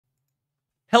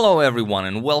Hello everyone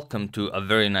and welcome to a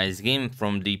very nice game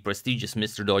from the prestigious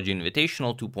MrDodgy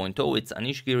Invitational 2.0. It's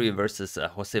Anish Giri versus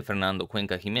Jose Fernando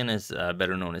Cuenca Jimenez,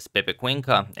 better known as Pepe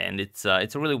Cuenca, and it's a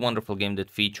really wonderful game that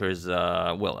features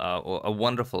a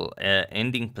wonderful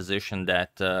ending position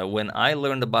that when I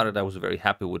learned about it I was very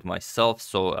happy with myself,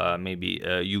 so maybe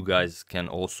you guys can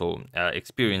also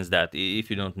experience that if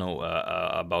you don't know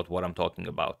about what I'm talking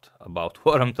about,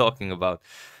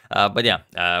 but yeah,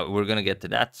 we're gonna get to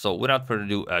that. So without further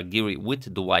ado, Giri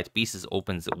with the white pieces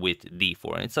opens with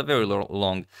d4, and it's a very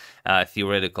long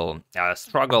theoretical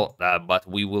struggle, but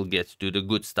we will get to the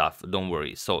good stuff, don't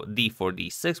worry. So d4,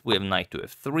 d6, we have knight to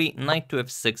f3, knight to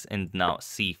f6, and now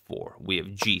c4. We have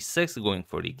g6 going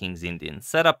for the King's Indian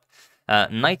setup,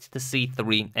 knight to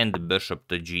c3, and the bishop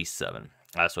to g7.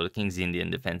 So the King's Indian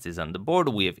defense is on the board.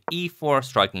 We have e4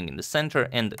 striking in the center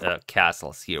and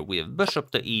castles here. We have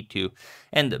bishop to e2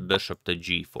 and bishop to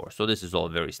g4. So this is all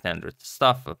very standard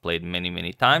stuff. I've played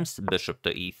many times. Bishop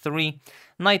to e3,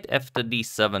 knight f to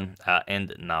d7,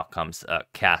 and now comes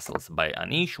castles by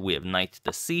Anish. We have knight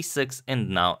to c6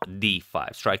 and now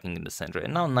d5 striking in the center,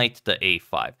 and now knight to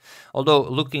a5. Although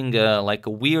looking like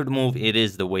a weird move, it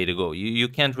is the way to go. You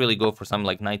can't really go for something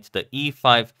like knight to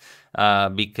e5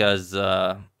 because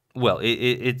well,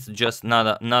 it's just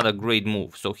not a great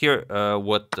move. So here,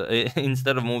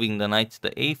 instead of moving the knight to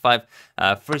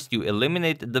a5, first you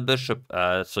eliminate the bishop,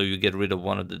 so you get rid of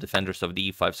one of the defenders of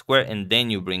the e5 square, and then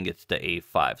you bring it to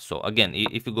a5. So again,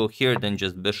 if you go here, then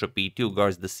just bishop e2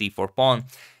 guards the c4 pawn,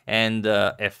 and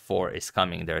f4 is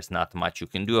coming. There's not much you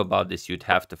can do about this. You'd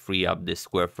have to free up this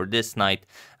square for this knight,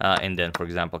 and then, for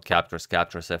example, captures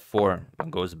f4,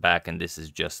 goes back, and this is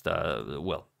just,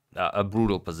 well, a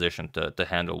brutal position to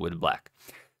handle with black.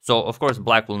 So, of course,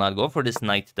 black will not go for this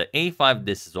knight to a5.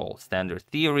 This is all standard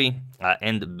theory.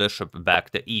 And bishop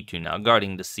back to e2 now,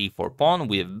 guarding the c4 pawn.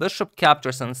 We have bishop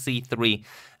captures on c3.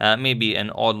 Maybe an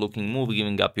odd-looking move,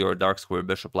 giving up your dark square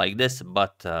bishop like this.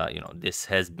 But, you know, this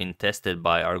has been tested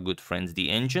by our good friends, the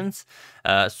engines.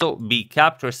 So, b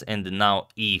captures and now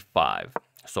e5.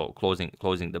 So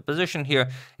closing the position here,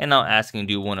 and now asking,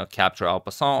 do you want to capture en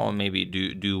passant, or maybe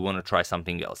do you want to try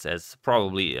something else? As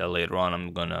probably later on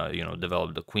I'm gonna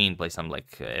develop the queen, play some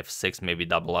like f6, maybe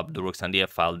double up the rooks on the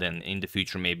f file, then in the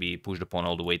future maybe push the pawn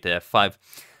all the way to f5.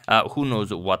 Who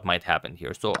knows what might happen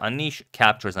here. So Anish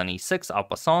captures on e6 en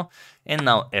passant, and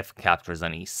now f captures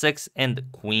on e6 and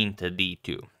queen to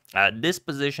d2. This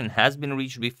position has been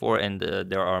reached before, and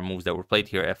there are moves that were played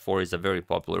here. f4 is a very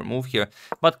popular move here,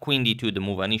 but queen d2, the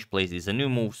move Anish plays, is a new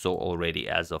move, so already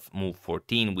as of move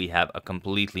 14, we have a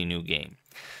completely new game.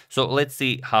 So let's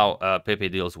see how Pepe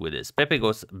deals with this. Pepe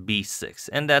goes b6,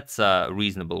 and that's a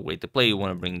reasonable way to play. You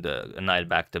want to bring the knight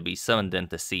back to b7, then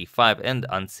to c5, and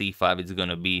on c5 it's going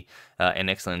to be an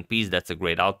excellent piece. That's a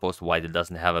great outpost. White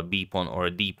doesn't have a b pawn or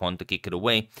a d pawn to kick it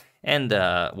away. And,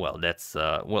 well, that's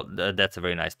a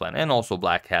very nice plan. And also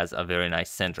black has a very nice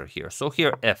center here. So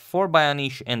here, f4 by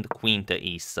Anish and queen to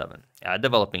e7.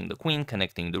 Developing the queen,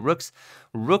 connecting the rooks,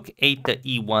 rook 8 to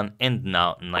e1, and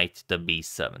now knight to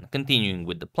b7. Continuing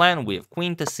with the plan, we have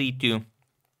queen to c2,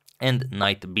 and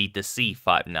knight b to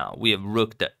c5 now. We have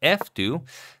rook to f2.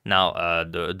 Now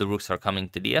the rooks are coming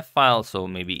to the f-file, so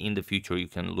maybe in the future you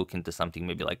can look into something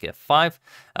maybe like f5.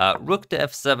 Rook to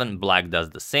f7, black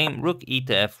does the same. Rook e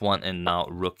to f1, and now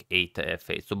rook 8 to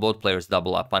f8. So both players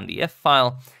double up on the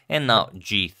f-file, and now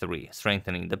g3,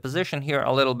 strengthening the position here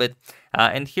a little bit.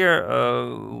 And here,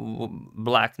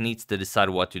 black needs to decide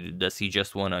what to do. Does he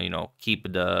just want to,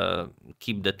 keep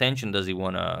the tension? Does he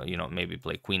want to, maybe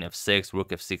play queen f6, rook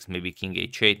f6, maybe king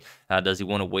h8? Does he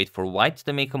want to wait for white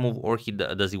to make a move, or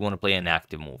does he want to play an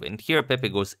active move? And here, Pepe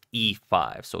goes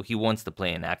e5. So he wants to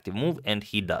play an active move, and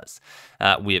he does.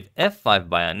 We have f5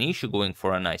 by Anish, going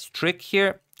for a nice trick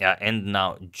here. And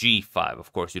now g5.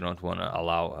 Of course, you don't want to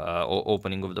allow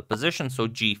opening of the position, so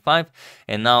g5.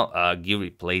 And now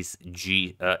Giri plays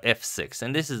f6,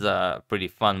 and this is a pretty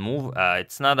fun move.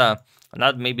 It's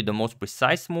not maybe the most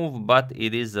precise move, but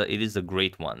it is a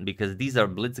great one, because these are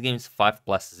blitz games,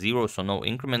 5+0, so no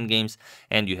increment games,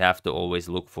 and you have to always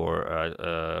look for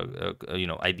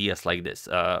ideas like this.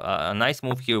 A nice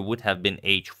move here would have been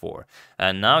h4,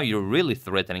 and now you're really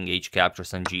threatening h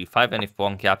captures on g5, and if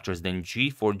pawn captures, then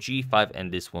g4, g5,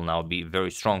 and this will now be very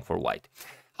strong for white.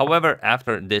 However,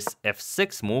 after this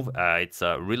f6 move, it's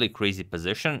a really crazy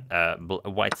position.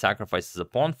 White sacrifices a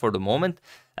pawn for the moment.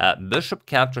 Bishop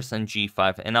captures on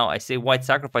g5, and now I say white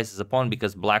sacrifices a pawn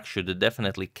because black should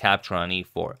definitely capture on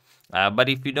e4. But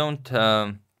if you don't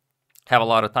have a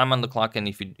lot of time on the clock, and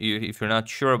if you're not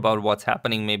sure about what's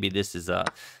happening, maybe this is a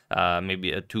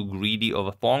maybe a too greedy of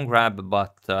a pawn grab,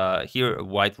 but here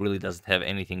white really doesn't have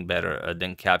anything better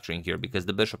than capturing here, because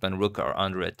the bishop and rook are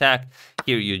under attack.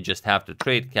 Here you just have to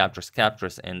trade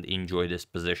captures, and enjoy this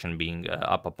position being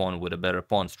up a pawn with a better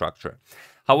pawn structure.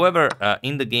 However,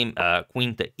 in the game,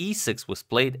 queen to e6 was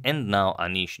played, and now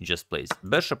Anish just plays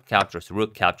bishop captures,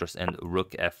 and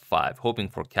rook f5, hoping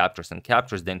for captures and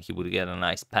captures. Then he would get a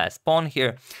nice pass pawn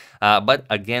here. But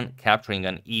again, capturing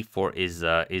on e4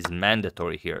 is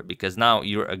mandatory here, because now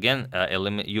you're again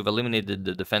you've eliminated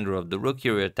the defender of the rook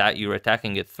here. You're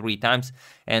attacking it 3 times,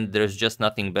 and there's just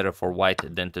nothing better for white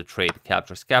than to trade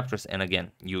captures, and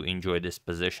again you enjoy this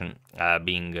position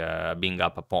being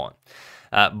up a pawn.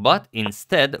 But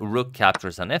instead, rook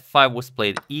captures on f5 was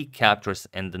played, e captures,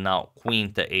 and now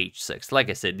queen to h6. Like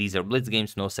I said, these are blitz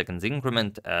games, no seconds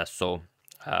increment, so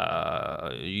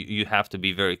you have to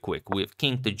be very quick. We have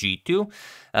king to g2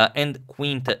 and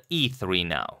queen to e3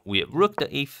 now. We have rook to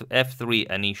f3,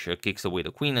 Anish kicks away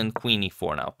the queen, and queen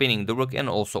e4 now, pinning the rook and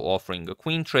also offering a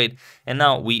queen trade. And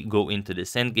now we go into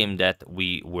this endgame that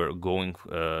we were going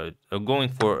for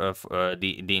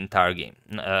the entire game.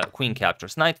 Queen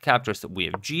captures, knight captures, we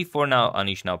have g4 now,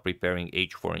 Anish now preparing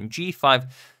h4 and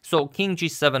g5. So king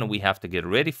g7, we have to get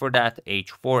ready for that,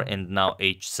 h4, and now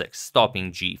h6,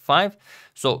 stopping g5.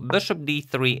 So bishop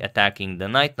d3 attacking the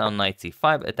knight, now knight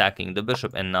c5 attacking the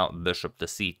bishop, and now bishop to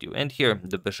c2. And here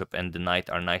the bishop and the knight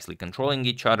are nicely controlling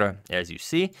each other, as you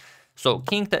see. So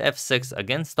king to f6,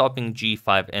 again stopping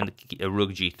g5 and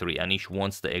rook g3. Anish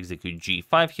wants to execute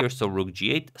g5 here, so rook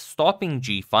g8, stopping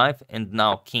g5, and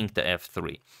now king to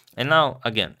f3. And now,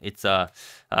 again, it's a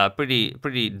pretty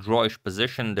drawish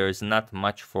position. There's not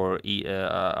much for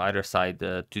either side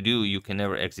to do. You can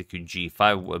never execute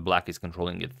g5. Black is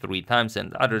controlling it 3 times,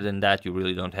 and other than that, you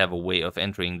really don't have a way of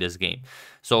entering this game.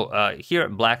 So here,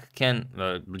 black can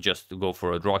just go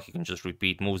for a draw. He can just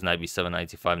repeat moves, knight b7, knight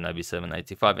c5, knight b7, knight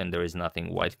c5, and there is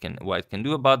nothing white can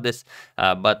do about this.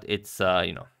 But it's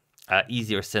you know,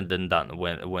 easier said than done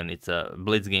when it's a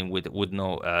blitz game with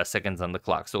no seconds on the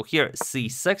clock. So here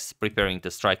c6, preparing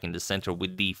to strike in the center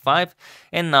with d5,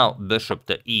 and now bishop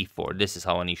to e4. This is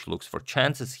how Anish looks for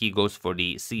chances. He goes for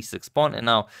the c6 pawn, and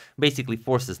now basically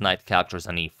forces knight captures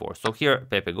on e4. So here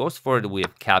Pepe goes for it. We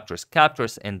have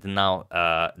captures, and now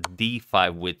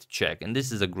d5 with check. And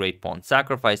this is a great pawn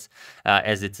sacrifice,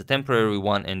 as it's a temporary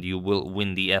one, and you will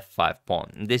win the f5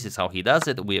 pawn. And this is how he does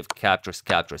it. We have captures,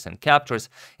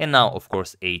 and now, of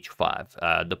course,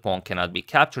 h5. The pawn cannot be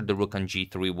captured. The rook on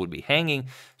g3 would be hanging.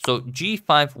 So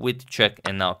g5 with check,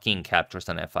 and now king captures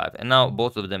on f5. And now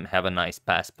both of them have a nice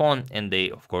pass pawn, and they,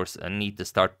 of course, need to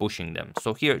start pushing them.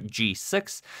 So here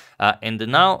g6, and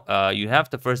now you have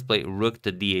to first play rook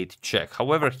to d8 check.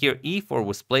 However, here e4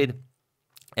 was played.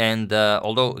 And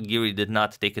although Giri did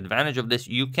not take advantage of this,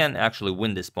 you can actually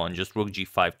win this pawn. Just rook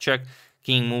g5 check,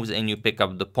 king moves, and you pick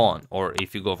up the pawn. Or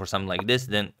if you go for something like this,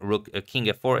 then rook king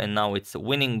f4, and now it's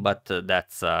winning, but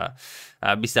that's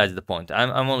besides the point.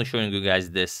 I'm only showing you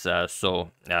guys this so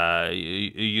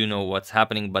you know what's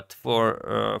happening, but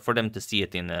for them to see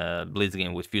it in a blitz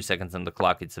game with few seconds on the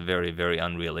clock, it's very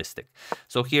unrealistic.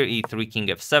 So here e3, king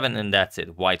f7, and that's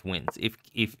it. White wins. If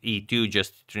e2,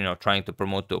 just trying to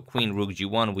promote to a queen, rook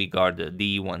g1, we guard the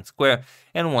d1 square,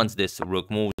 and once this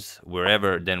rook moves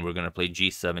wherever, then we're gonna play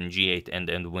g7, g8,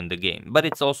 and win the game. But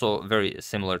it's also very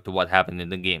similar to what happened in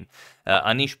the game.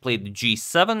 Anish played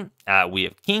g7. We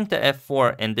have king to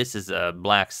f4, and this is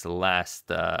black's last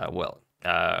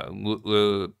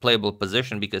playable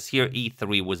position, because here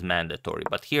e3 was mandatory,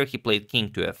 but here he played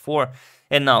king to f4,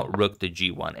 and now rook to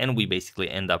g1, and we basically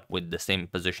end up with the same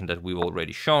position that we've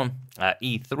already shown.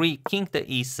 E3, king to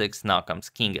e6, now comes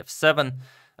king f7.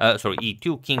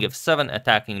 E2, king f7,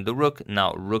 attacking the rook,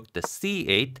 now rook to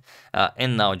c8,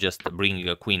 and now just bringing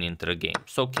a queen into the game.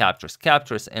 So captures,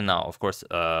 and now, of course,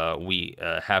 we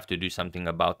have to do something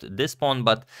about this pawn,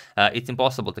 but it's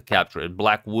impossible to capture it.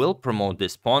 Black will promote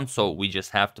this pawn, so we just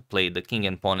have to play the king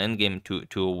and pawn endgame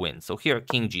to a win. So here,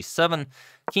 king g7,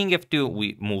 king f2,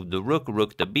 we moved the rook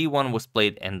to b1 was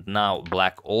played, and now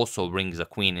black also brings a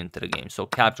queen into the game. So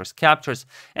captures,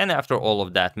 and after all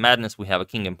of that madness, we have a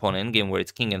king and pawn endgame where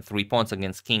it's king and 3 pawns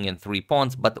against king and 3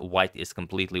 pawns, but white is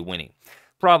completely winning.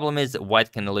 Problem is,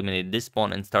 white can eliminate this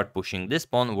pawn and start pushing this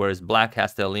pawn, whereas black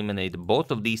has to eliminate both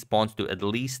of these pawns to at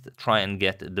least try and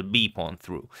get the b pawn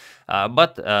through.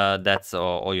 But that's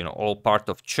all part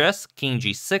of chess. King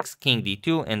g6, king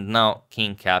d2, and now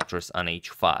king captures on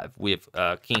h5. We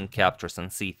have king captures on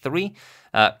c3,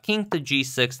 King to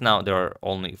g6. Now there are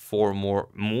only 4 more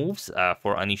moves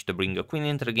for Anish to bring a queen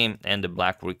into the game, and the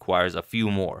black requires a few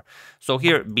more. So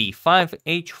here b5,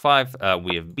 h5,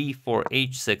 we have b4,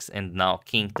 h6, and now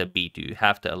king to b2. You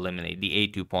have to eliminate the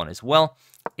a2 pawn as well.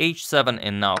 h7,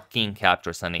 and now king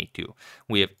captures on a2.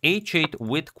 We have h8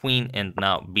 with queen, and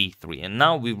now b3. And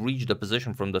now we've reached the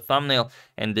position from the thumbnail,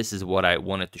 and this is what I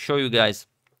wanted to show you guys.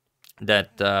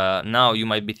 That now you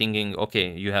might be thinking,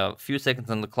 okay, you have a few seconds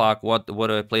on the clock. What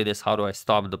do I play this? How do I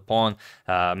stop the pawn?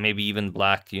 Maybe even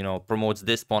black, promotes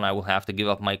this pawn. I will have to give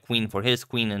up my queen for his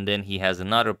queen, and then he has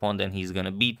another pawn. Then he's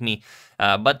gonna beat me.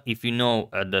 But if you know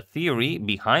the theory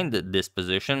behind this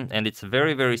position, and it's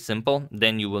very, very simple,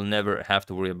 then you will never have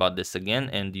to worry about this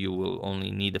again, and you will only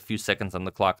need a few seconds on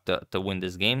the clock to win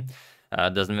this game.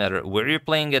 Doesn't matter where you're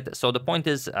playing it. So the point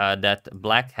is that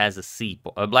black has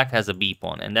a B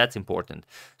pawn, and that's important.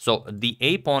 So the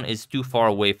A pawn is too far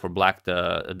away for black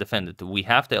to defend it. We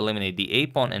have to eliminate the A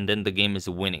pawn, and then the game is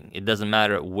winning. It doesn't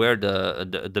matter where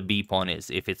the B pawn is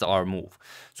if it's our move.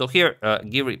 So here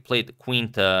Giri played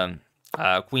queen to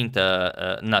not queen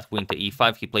to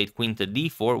e5. He played queen to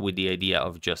d4 with the idea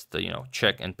of just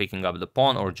check and picking up the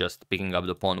pawn, or just picking up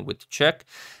the pawn with check.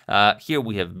 Here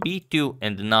we have b2,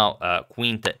 and now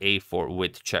queen to a4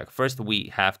 with check. First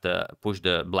we have to push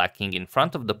the black king in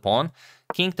front of the pawn,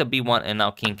 king to b1, and now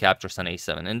king captures on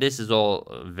a7. And this is all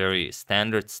very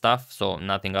standard stuff, so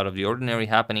nothing out of the ordinary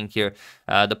happening here.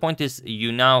 The point is,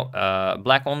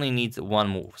 black only needs one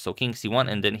move, so king c1,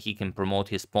 and then he can promote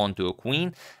his pawn to a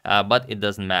queen, but it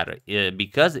doesn't matter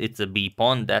because it's a b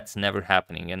pawn. That's never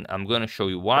happening, and I'm going to show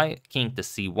you why. King to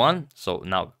c1, so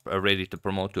now ready to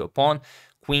promote to a pawn.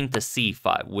 Queen to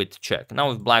c5 with check.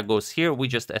 Now if black goes here, we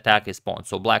just attack his pawn.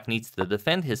 So black needs to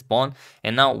defend his pawn,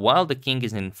 and now while the king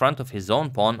is in front of his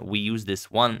own pawn, we use this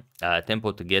one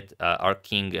tempo to get our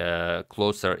king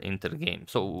closer into the game.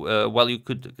 So while you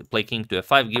could play king to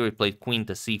f5, Giri played queen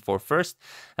to c4 first.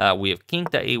 We have king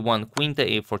to a1, queen to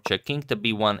a4 check, king to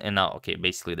b1, and now, okay,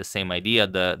 basically the same idea.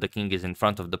 The king is in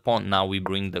front of the pawn. Now we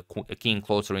bring the king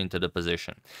closer into the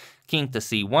position. King to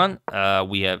c1,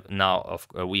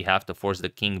 we have to force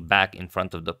the king back in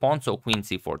front of the pawn, so queen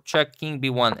c4 check, king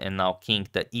b1, and now king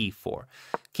to e4.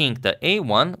 King to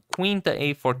a1, queen to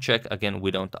a4 check. Again,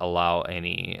 we don't allow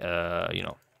any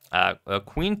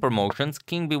queen promotions.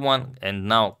 King b1, and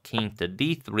now king to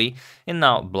d3. And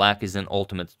now black is in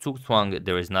ultimate zugzwang.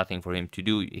 There is nothing for him to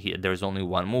do. There's only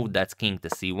one move, that's king to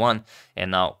c1,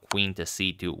 and now queen to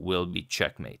c2 will be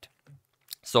checkmate.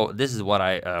 So this is what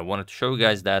I wanted to show you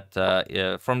guys, that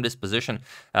from this position,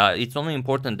 it's only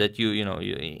important that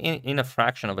in a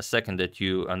fraction of a second, that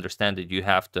you understand that you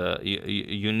have to,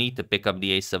 you need to pick up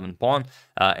the a7 pawn,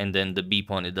 and then the b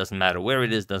pawn. It doesn't matter where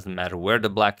it is, doesn't matter where the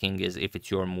black king is. If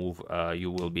it's your move, you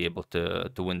will be able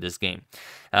to win this game.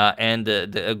 And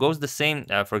it goes the same.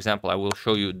 For example, I will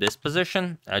show you this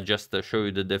position just to show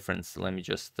you the difference. Let me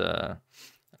just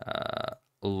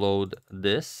load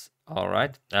this. All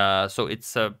right, so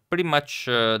it's pretty much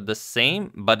the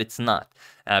same, but it's not,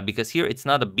 because here it's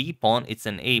not a b pawn, it's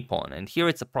an a pawn, and here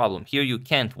it's a problem. Here you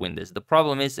can't win this. The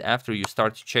problem is, after you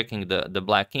start checking the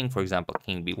black king, for example,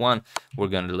 king b1, we're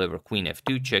going to deliver queen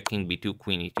f2 check, king b2,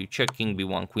 queen e2 check, king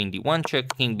b1, queen d1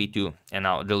 check, king b2, and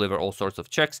now deliver all sorts of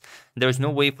checks. There's no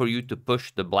way for you to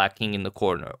push the black king in the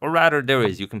corner, or rather there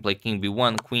is. You can play king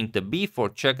b1, queen to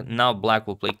b4 check. Now black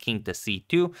will play king to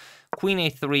c2, queen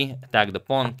a3, attack the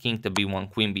pawn, king to b1,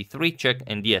 queen b3 check,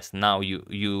 and yes, now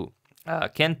you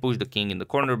can push the king in the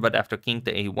corner. But after king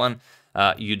to a1,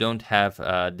 you don't have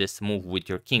this move with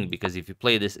your king, because if you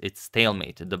play this, it's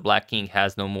stalemate. The black king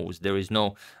has no moves. There is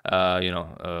no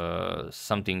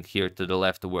something here to the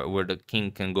left where the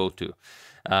king can go to.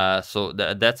 So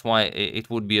that's why it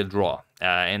would be a draw,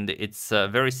 and it's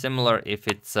very similar if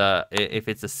it's a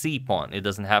C pawn. It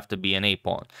doesn't have to be an A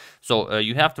pawn. So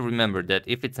you have to remember that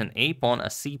if it's an A pawn, a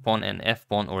C pawn, an F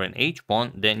pawn, or an H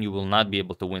pawn, then you will not be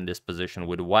able to win this position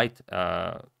with white.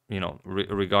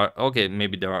 Okay,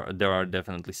 maybe there are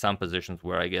definitely some positions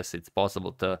where I guess it's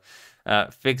possible to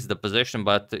fix the position,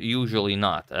 but usually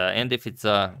not. And if it's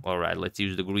all right, let's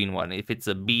use the green one. If it's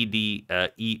a B, D,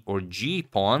 E, or G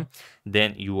pawn,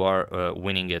 then you are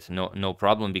winning it, no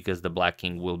problem, because the black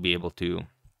king will be able to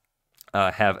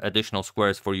have additional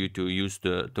squares for you to use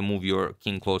to move your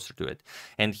king closer to it.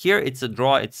 And here it's a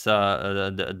draw. It's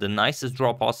the nicest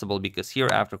draw possible, because here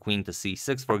after queen to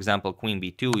c6, for example, queen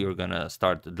b2, you're gonna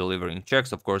start delivering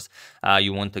checks. Of course,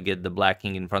 you want to get the black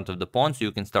king in front of the pawn, so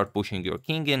you can start pushing your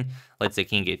king in. Let's say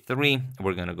king a3,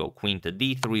 we're gonna go queen to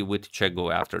d3 with check, go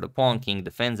after the pawn, king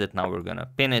defends it. Now we're gonna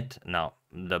pin it. Now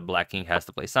the black king has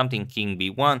to play something. King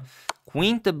b1,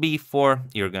 queen to b4.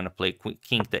 You're gonna play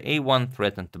king to a1,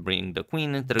 threaten to bring the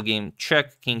queen into the game.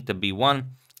 Check, king to b1.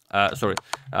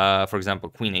 For example,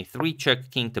 queen a3 check,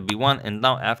 king to b1, and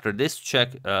now after this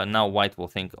check, now white will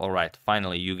think, all right,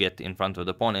 finally you get in front of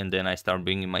the pawn, and then I start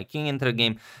bringing my king into the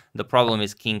game. The problem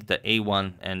is king to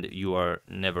a1, and you are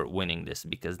never winning this,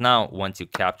 because now once you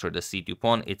capture the c2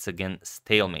 pawn, it's again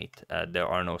stalemate. There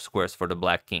are no squares for the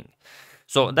black king.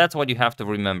 So that's what you have to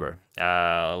remember.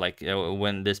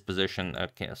 When this position,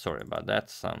 okay, sorry about that.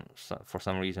 For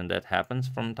some reason that happens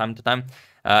from time to time.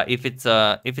 If it's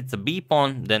a b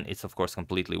pawn, then it's of course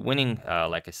completely winning.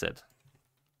 Like I said,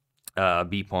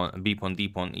 b pawn, d pawn, b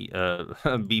pawn,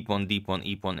 d pawn,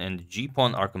 e pawn, and g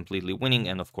pawn are completely winning,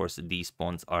 and of course these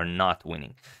pawns are not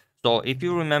winning. So if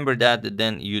you remember that,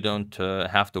 then you don't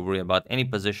have to worry about any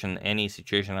position, any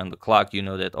situation on the clock. You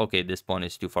know that, okay, this pawn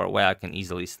is too far away. I can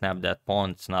easily snap that pawn.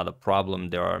 It's not a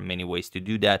problem. There are many ways to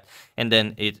do that. And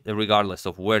then regardless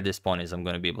of where this pawn is, I'm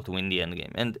going to be able to win the endgame.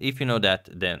 And if you know that,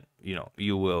 then,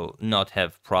 you will not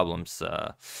have problems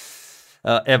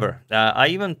ever. I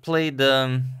even played...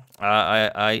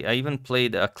 I even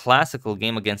played a classical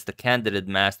game against a candidate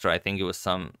master. I think it was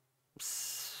some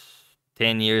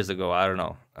 10 years ago, I don't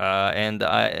know, and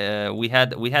we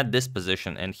had this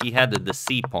position, and he had the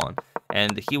c pawn,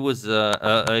 and he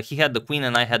had the queen,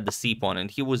 and I had the c pawn,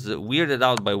 and he was weirded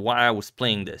out by why I was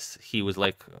playing this. He was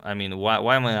like, I mean,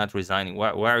 why am I not resigning? Why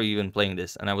are you even playing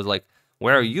this? And I was like,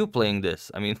 where are you playing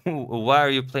this? I mean, why are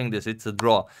you playing this? It's a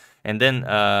draw. And then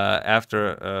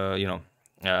after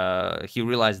he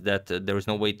realized that there is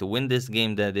no way to win this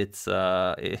game, that it's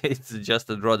just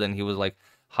a draw. Then he was like,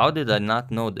 how did I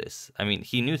not know this? I mean,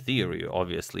 he knew theory,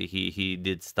 obviously. He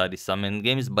did study some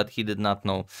endgames, but he did not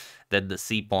know that the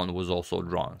c pawn was also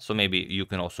drawn. So maybe you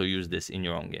can also use this in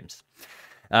your own games.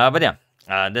 But yeah,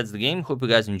 that's the game. Hope you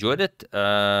guys enjoyed it.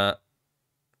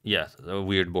 Yeah, a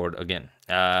weird board again.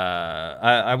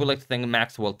 I would like to thank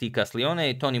Maxwell T.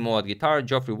 Casleone, Tony Mo at guitar,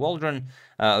 Geoffrey Waldron,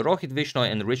 Rohit Vishnu,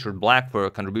 and Richard Black for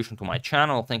a contribution to my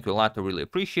channel. Thank you a lot, I really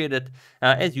appreciate it.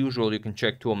 As usual, you can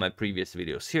check 2 of my previous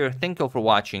videos here. Thank you all for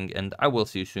watching, and I will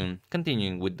see you soon,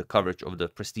 continuing with the coverage of the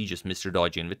prestigious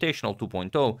MrDodgy Invitational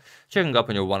 2.0, checking up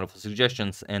on your wonderful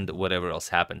suggestions and whatever else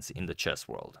happens in the chess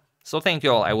world. So thank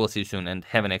you all, I will see you soon, and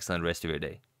have an excellent rest of your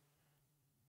day.